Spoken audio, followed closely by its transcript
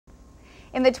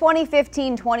In the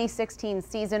 2015-2016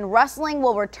 season, wrestling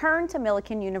will return to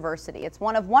Millikin University. It's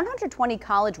one of 120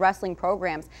 college wrestling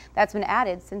programs that's been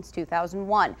added since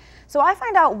 2001. So I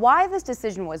find out why this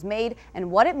decision was made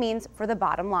and what it means for the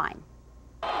bottom line.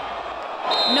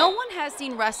 No one has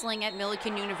seen wrestling at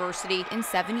Millikin University in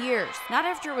 7 years, not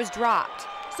after it was dropped.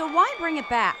 So why bring it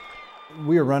back?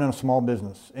 We are running a small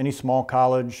business. Any small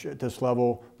college at this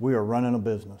level, we are running a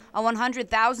business. A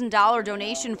 $100,000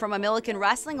 donation from a Millikin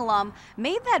wrestling alum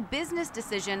made that business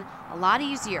decision a lot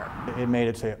easier. It made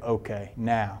it say, okay,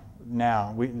 now,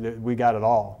 we got it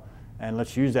all. And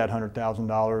let's use that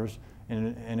 $100,000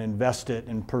 and invest it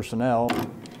in personnel.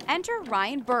 Enter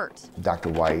Ryan Burt. Dr.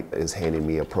 White is handing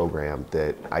me a program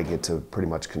that I get to pretty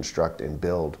much construct and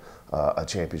build a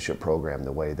championship program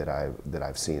the way that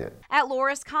I've seen it. At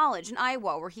Loras College in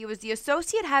Iowa, where he was the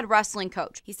associate head wrestling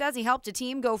coach. He says he helped a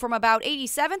team go from about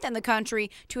 87th in the country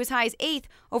to as high as 8th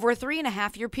over a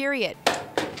 3.5-year period.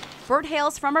 Burt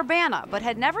hails from Urbana, but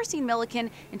had never seen Millikin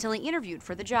until he interviewed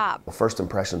for the job. Well, first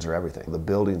impressions are everything. The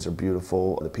buildings are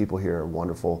beautiful, the people here are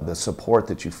wonderful. The support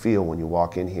that you feel when you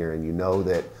walk in here and you know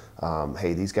that,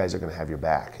 hey, these guys are going to have your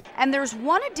back. And there's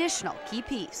one additional key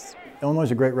piece. Illinois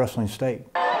is a great wrestling state.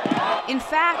 In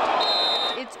fact,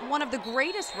 it's one of the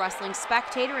greatest wrestling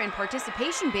spectator and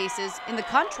participation bases in the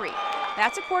country.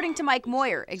 That's according to Mike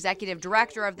Moyer, executive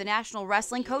director of the National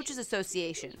Wrestling Coaches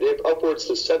Association. They have upwards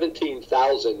to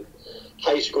 17,000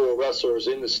 high school wrestlers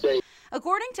in the state.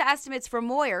 According to estimates from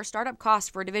Moyer, startup costs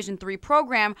for a Division III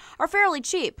program are fairly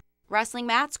cheap. Wrestling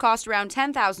mats cost around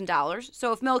 $10,000,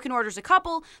 so if Millikin orders a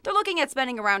couple, they're looking at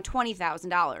spending around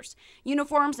 $20,000.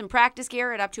 Uniforms and practice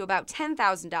gear at up to about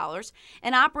 $10,000.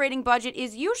 An operating budget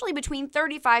is usually between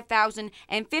 $35,000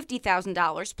 and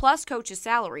 $50,000, plus coaches'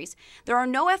 salaries. There are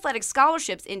no athletic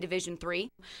scholarships in Division III,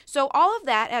 so all of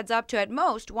that adds up to at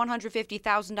most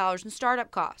 $150,000 in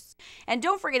startup costs. And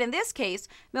don't forget, in this case,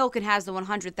 Millikin has the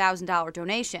 $100,000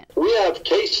 donation. We have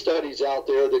case studies out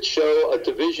there that show a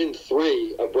Division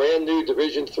III, a brand new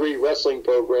Division III wrestling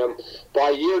program, by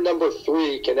year number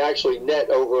 3 can actually net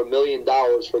over $1 million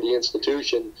for the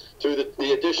institution through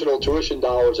the additional tuition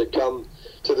dollars that come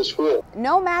to the school.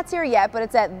 No mats here yet, but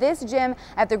it's at this gym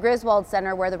at the Griswold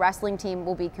Center where the wrestling team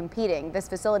will be competing. This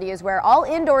facility is where all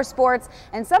indoor sports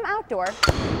and some outdoor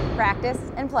practice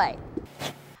and play.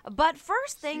 But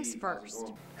first things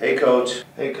first. Hey coach,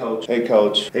 hey coach, hey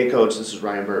coach, hey coach, this is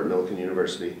Ryan Burt, Millikin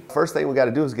University. First thing we got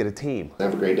to do is get a team.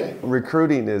 Have a great day.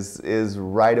 Recruiting is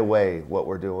right away what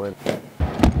we're doing.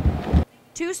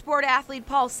 Two-sport athlete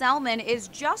Paul Selman is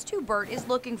just who Burt is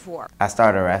looking for. I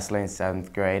started wrestling in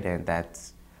 7th grade, and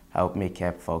that's helped me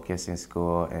keep focused in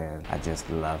school, and I just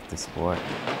love the sport.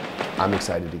 I'm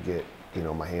excited to get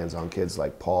my hands on kids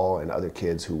like Paul and other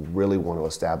kids who really want to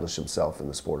establish themselves in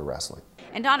the sport of wrestling.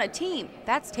 And on a team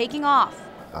that's taking off.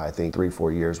 I think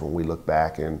 3-4 years when we look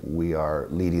back and we are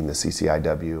leading the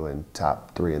CCIW and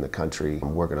top 3 in the country,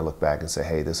 we're going to look back and say,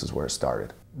 hey, this is where it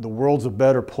started. The world's a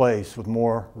better place with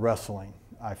more wrestling,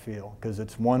 I feel, because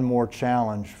it's one more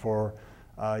challenge for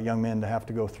young men to have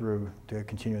to go through to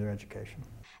continue their education.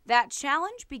 That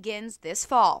challenge begins this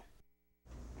fall.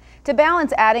 To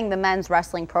balance adding the men's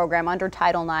wrestling program under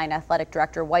Title IX, Athletic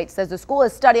Director White says the school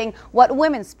is studying what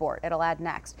women's sport it'll add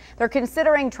next. They're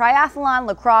considering triathlon,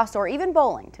 lacrosse, or even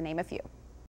bowling, to name a few.